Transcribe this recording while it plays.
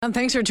And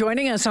thanks for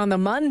joining us on the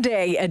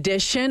Monday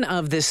edition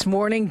of This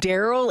Morning.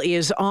 Daryl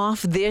is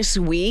off this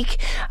week.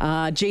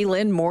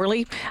 Jaylyn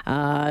Morley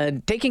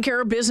taking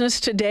care of business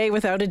today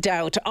without a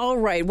doubt. All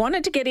right,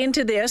 wanted to get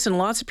into this, and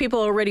lots of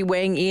people already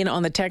weighing in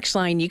on the text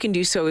line. You can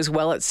do so as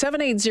well at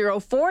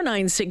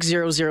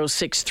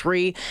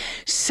 780-496-0063.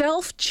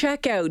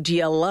 Self-checkout. Do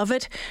you love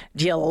it?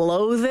 Do you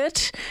loathe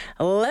it?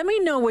 Let me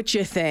know what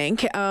you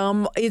think.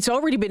 It's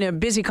already been a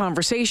busy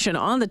conversation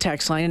on the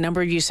text line. A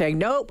number of you saying,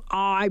 nope,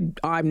 I'm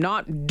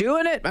not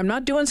doing it. I'm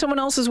not doing someone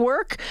else's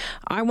work.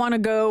 I want to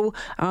go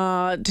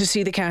to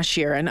see the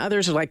cashier. And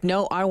others are like,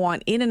 no, I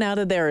want in and out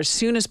of there as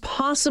soon as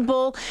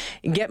possible.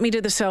 Get me to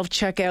the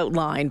self-checkout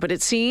line. But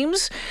it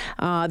seems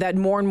that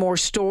more and more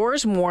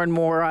stores, more and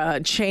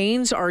more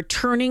chains are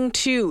turning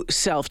to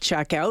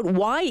self-checkout.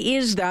 Why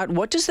is that?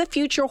 What does the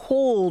future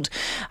hold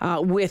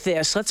with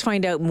this? Let's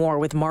find out more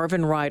with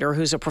Marvin Ryder,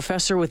 who's a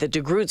professor with the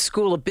DeGroote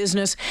School of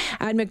Business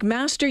at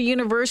McMaster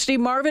University.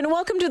 Marvin,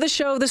 welcome to the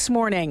show this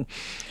morning.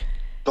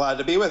 Glad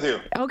to be with you.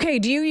 Okay,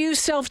 do you use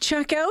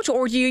self-checkout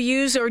or do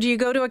you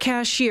go to a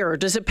cashier?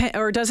 Does it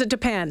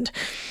depend?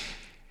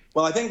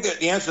 Well, I think that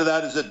the answer to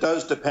that is it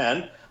does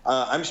depend.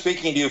 I'm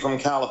speaking to you from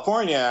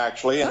California,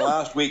 actually, and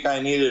last week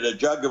I needed a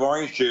jug of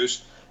orange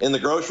juice in the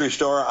grocery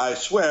store. I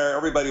swear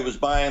everybody was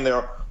buying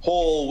their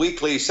whole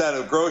weekly set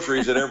of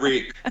groceries at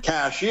every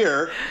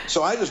cashier.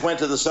 So I just went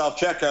to the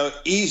self-checkout,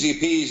 easy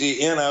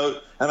peasy, in,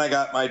 out, and I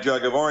got my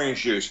jug of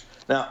orange juice.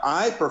 Now,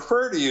 I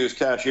prefer to use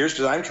cashiers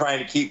because I'm trying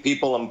to keep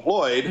people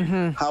employed.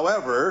 Mm-hmm.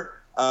 However,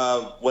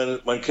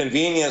 when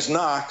convenience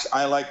knocks,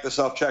 I like the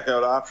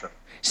self-checkout option.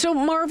 So,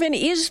 Marvin,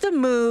 is the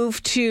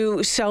move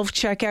to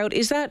self-checkout,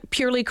 is that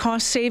purely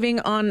cost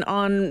saving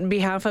on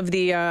behalf of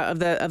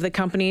the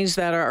companies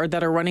that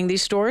are running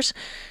these stores?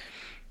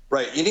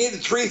 Right. You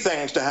needed three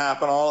things to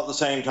happen all at the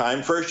same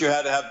time. First, you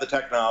had to have the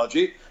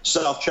technology.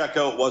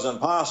 Self-checkout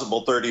wasn't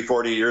possible 30,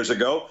 40 years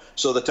ago,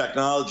 so the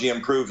technology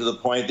improved to the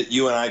point that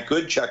you and I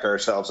could check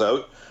ourselves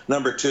out.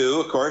 Number two,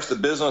 of course, the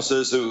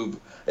businesses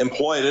who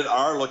employed it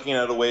are looking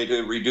at a way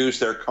to reduce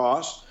their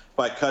costs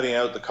by cutting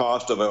out the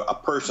cost of a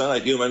person, a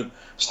human,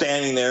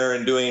 standing there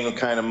and doing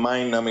kind of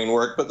mind-numbing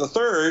work. But the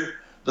third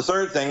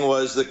thing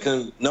was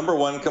the number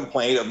one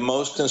complaint of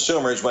most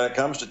consumers when it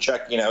comes to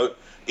checking out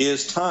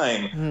is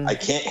time. I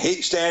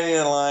hate standing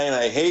in line.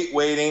 I hate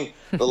waiting.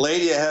 The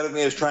lady ahead of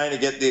me is trying to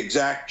get the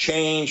exact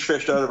change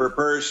fished out of her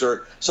purse,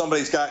 or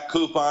somebody's got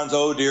coupons.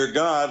 Oh, dear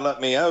God,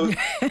 let me out.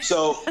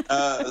 So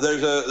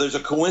there's a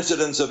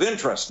coincidence of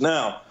interest.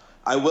 Now,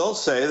 I will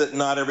say that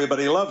not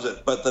everybody loves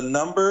it, but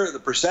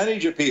the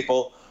percentage of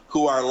people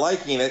who are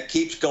liking it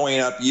keeps going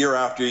up year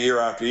after year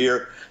after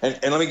year. And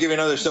let me give you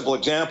another simple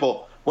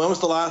example. When was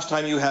the last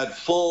time you had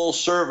full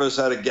service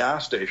at a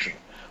gas station?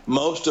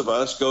 Most of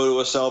us go to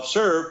a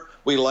self-serve.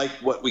 We like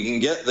what we can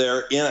get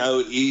there, in,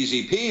 out,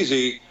 easy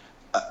peasy.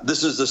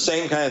 This is the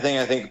same kind of thing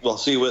I think we'll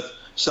see with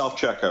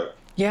self-checkout.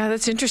 Yeah,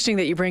 that's interesting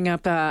that you bring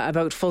up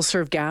about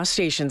full-serve gas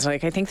stations.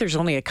 Like, I think there's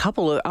only a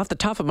couple off the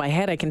top of my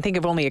head. I can think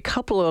of only a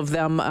couple of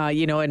them,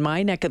 in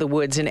my neck of the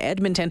woods in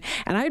Edmonton.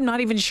 And I'm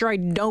not even sure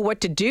I'd know what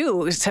to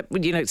do except,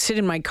 sit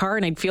in my car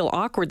and I'd feel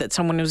awkward that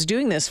someone was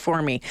doing this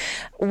for me.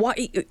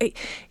 Why?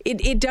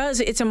 It does.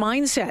 It's a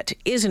mindset,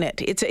 isn't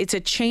it? It's a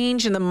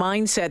change in the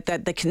mindset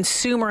that the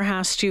consumer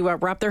has to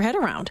wrap their head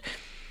around.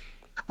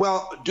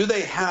 Well, do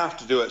they have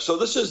to do it? So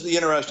this is the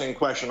interesting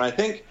question. I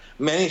think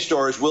many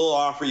stores will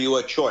offer you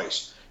a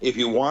choice. If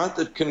you want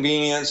the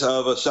convenience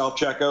of a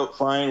self-checkout,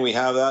 fine, we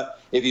have that.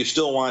 If you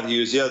still want to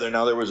use the other.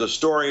 Now, there was a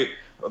story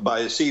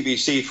by the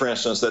CBC, for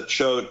instance, that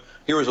showed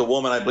here was a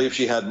woman, I believe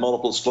she had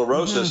multiple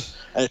sclerosis,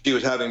 and she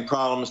was having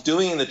problems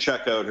doing the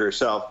checkout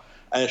herself.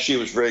 And she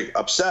was very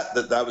upset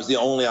that that was the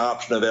only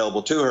option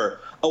available to her.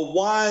 A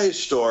wise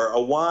store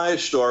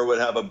would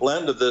have a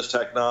blend of this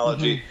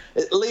technology,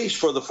 at least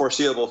for the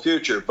foreseeable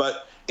future.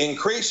 But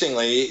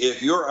increasingly,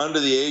 if you're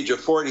under the age of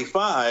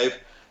 45,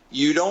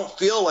 you don't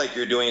feel like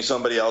you're doing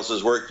somebody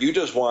else's work. You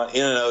just want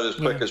in and out as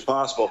quick as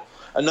possible.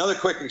 Another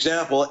quick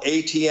example,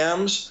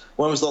 ATMs.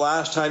 When was the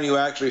last time you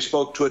actually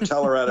spoke to a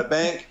teller at a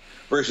bank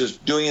versus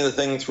doing the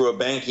thing through a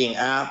banking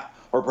app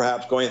or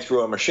perhaps going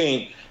through a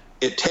machine?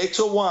 It takes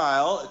a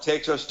while. It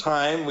takes us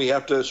time. We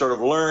have to sort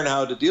of learn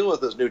how to deal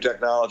with this new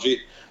technology,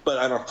 but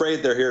I'm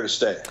afraid they're here to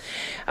stay.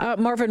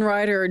 Marvin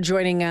Ryder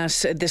joining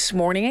us this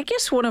morning. I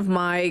guess one of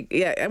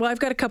I've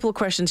got a couple of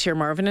questions here,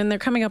 Marvin, and they're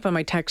coming up on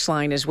my text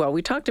line as well.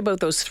 We talked about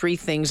those three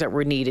things that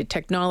were needed: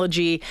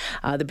 technology,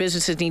 the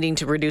businesses needing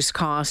to reduce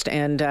cost,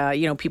 and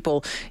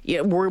people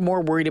were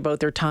more worried about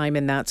their time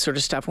and that sort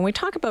of stuff. When we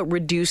talk about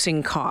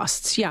reducing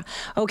costs,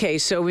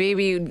 so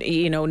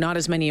maybe not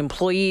as many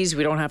employees,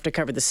 we don't have to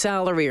cover the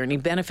salary or any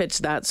benefits,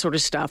 that sort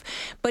of stuff.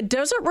 But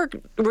does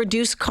it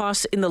reduce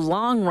costs in the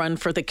long run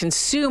for the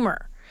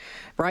consumer?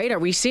 Right? Are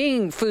we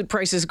seeing food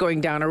prices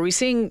going down? Are we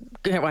seeing,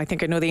 I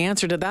think I know the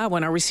answer to that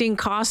one. Are we seeing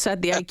costs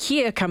at the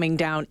IKEA coming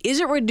down? Is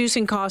it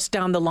reducing costs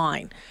down the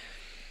line?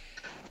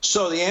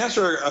 So the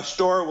answer a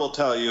store will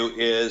tell you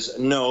is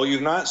no.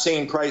 You've not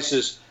seen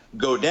prices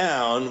go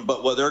down,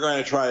 but what they're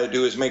going to try to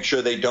do is make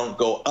sure they don't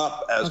go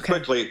up as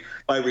quickly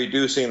by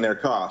reducing their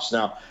costs.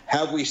 Now,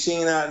 have we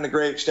seen that in a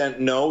great extent?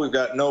 No, we've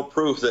got no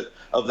proof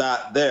of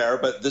that there,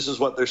 but this is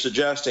what they're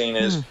suggesting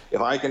is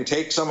if I can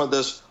take some of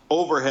this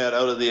overhead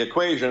out of the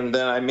equation,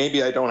 then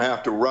maybe I don't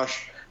have to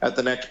rush at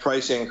the next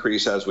price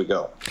increase as we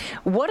go.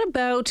 What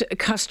about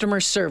customer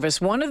service?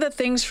 One of the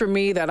things for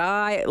me that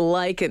I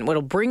like and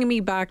what'll bring me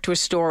back to a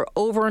store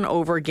over and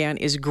over again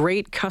is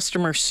great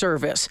customer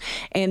service.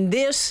 And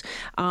this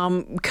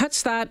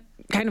cuts that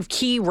kind of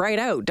key right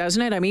out,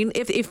 doesn't it? I mean,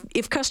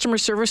 if customer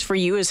service for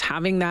you is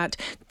having that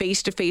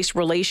face-to-face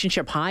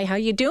relationship, hi, how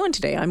you doing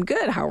today? I'm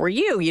good. How are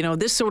you? You know,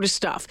 this sort of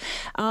stuff.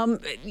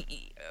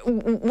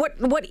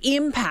 What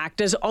impact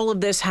does all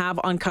of this have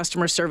on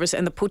customer service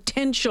and the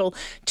potential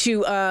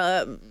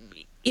to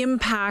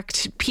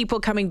impact people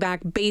coming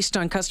back based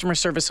on customer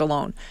service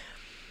alone?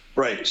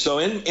 Right. So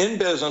in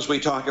business, we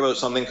talk about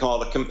something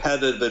called a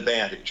competitive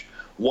advantage.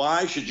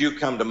 Why should you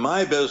come to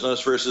my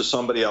business versus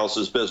somebody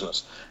else's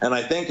business? And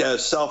I think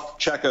as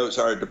self-checkouts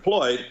are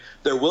deployed,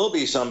 there will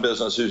be some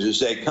businesses who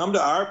say, come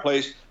to our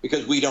place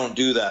because we don't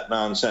do that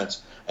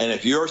nonsense. And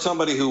if you're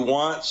somebody who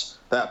wants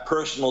that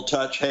personal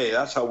touch, hey,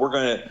 that's how we're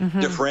going to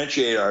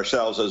differentiate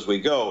ourselves as we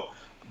go.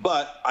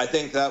 But I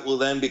think that will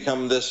then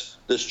become this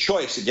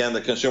choice, again,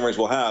 that consumers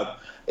will have.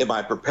 Am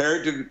I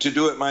prepared to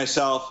do it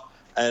myself?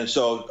 And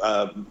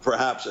so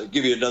perhaps I'll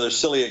give you another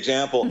silly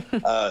example.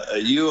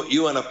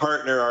 You and a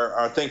partner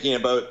are thinking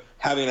about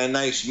having a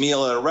nice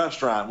meal at a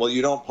restaurant. Well,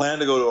 you don't plan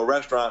to go to a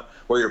restaurant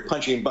where you're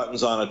punching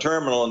buttons on a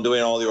terminal and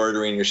doing all the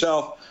ordering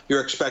yourself.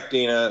 You're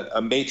expecting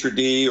a maitre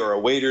d' or a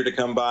waiter to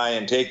come by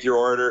and take your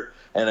order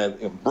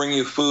and bring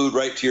you food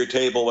right to your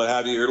table, what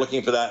have you. You're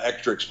looking for that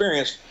extra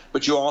experience,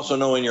 but you also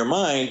know in your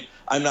mind,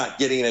 I'm not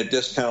getting a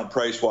discount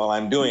price while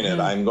I'm doing it.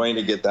 I'm going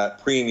to get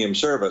that premium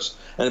service.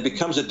 And it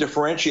becomes a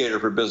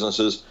differentiator for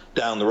businesses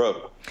down the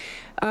road.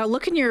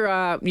 Look in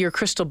your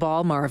crystal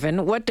ball,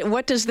 Marvin.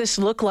 What does this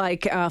look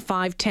like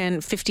 5, 10,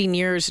 15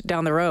 years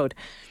down the road?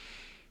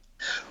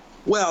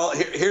 Well,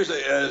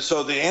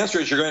 so the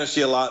answer is you're going to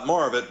see a lot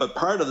more of it, but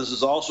part of this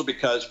is also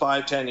because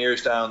 5, 10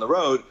 years down the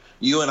road,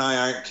 you and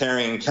I aren't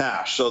carrying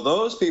cash. So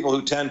those people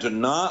who tend to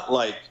not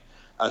like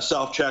a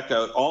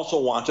self-checkout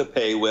also want to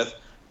pay with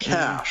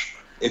cash.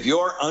 If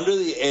you're under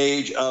the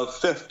age of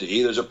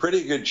 50, there's a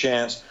pretty good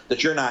chance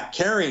that you're not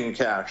carrying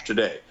cash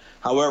today.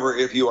 However,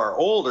 if you are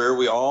older,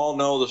 we all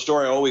know the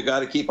story, we've got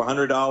to keep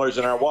 $100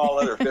 in our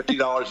wallet or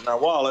 $50 in our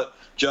wallet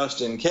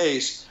just in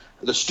case.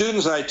 The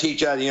students I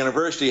teach at a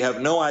university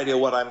have no idea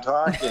what I'm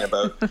talking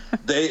about.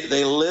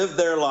 They live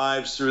their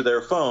lives through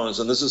their phones,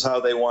 and this is how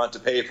they want to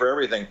pay for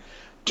everything.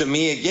 To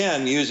me,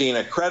 again, using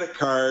a credit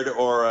card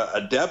or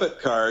a debit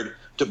card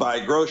to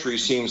buy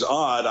groceries seems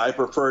odd. I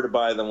prefer to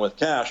buy them with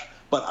cash,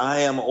 but I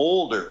am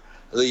older.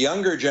 The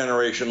younger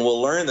generation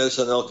will learn this,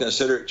 and they'll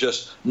consider it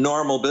just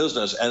normal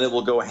business, and it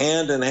will go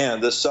hand in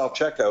hand. This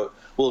self-checkout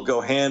will go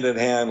hand in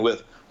hand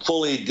with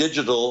fully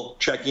digital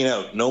checking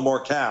out, no more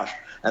cash.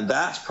 And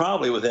that's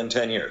probably within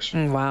 10 years.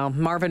 Wow.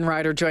 Marvin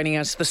Ryder joining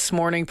us this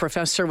morning,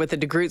 professor with the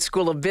DeGroote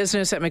School of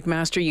Business at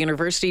McMaster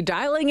University,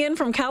 dialing in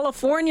from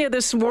California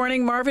this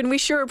morning. Marvin, we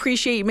sure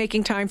appreciate you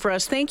making time for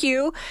us. Thank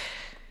you.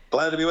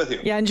 Glad to be with you.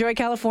 Yeah, enjoy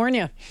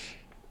California.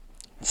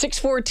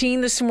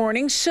 6:14 this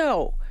morning.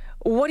 So,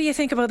 what do you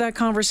think about that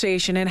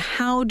conversation, and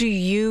how do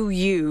you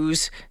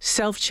use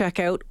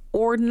self-checkout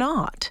or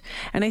not?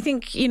 And I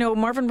think,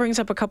 Marvin brings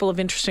up a couple of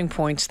interesting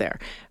points there.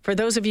 For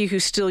those of you who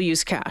still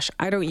use cash,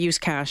 I don't use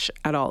cash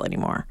at all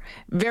anymore.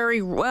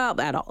 Very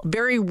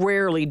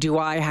rarely do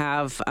I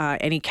have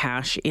any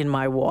cash in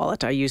my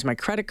wallet. I use my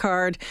credit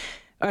card.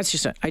 I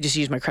just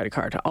use my credit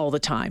card all the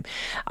time.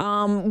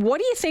 What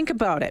do you think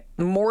about it?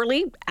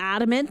 Morley,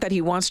 adamant that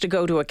he wants to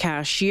go to a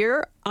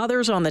cashier.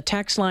 Others on the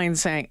text line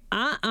saying,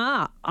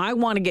 I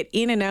want to get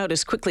in and out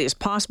as quickly as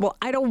possible.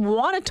 I don't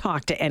want to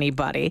talk to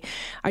anybody.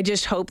 I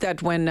just hope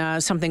that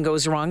when something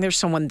goes wrong, there's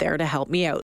someone there to help me out.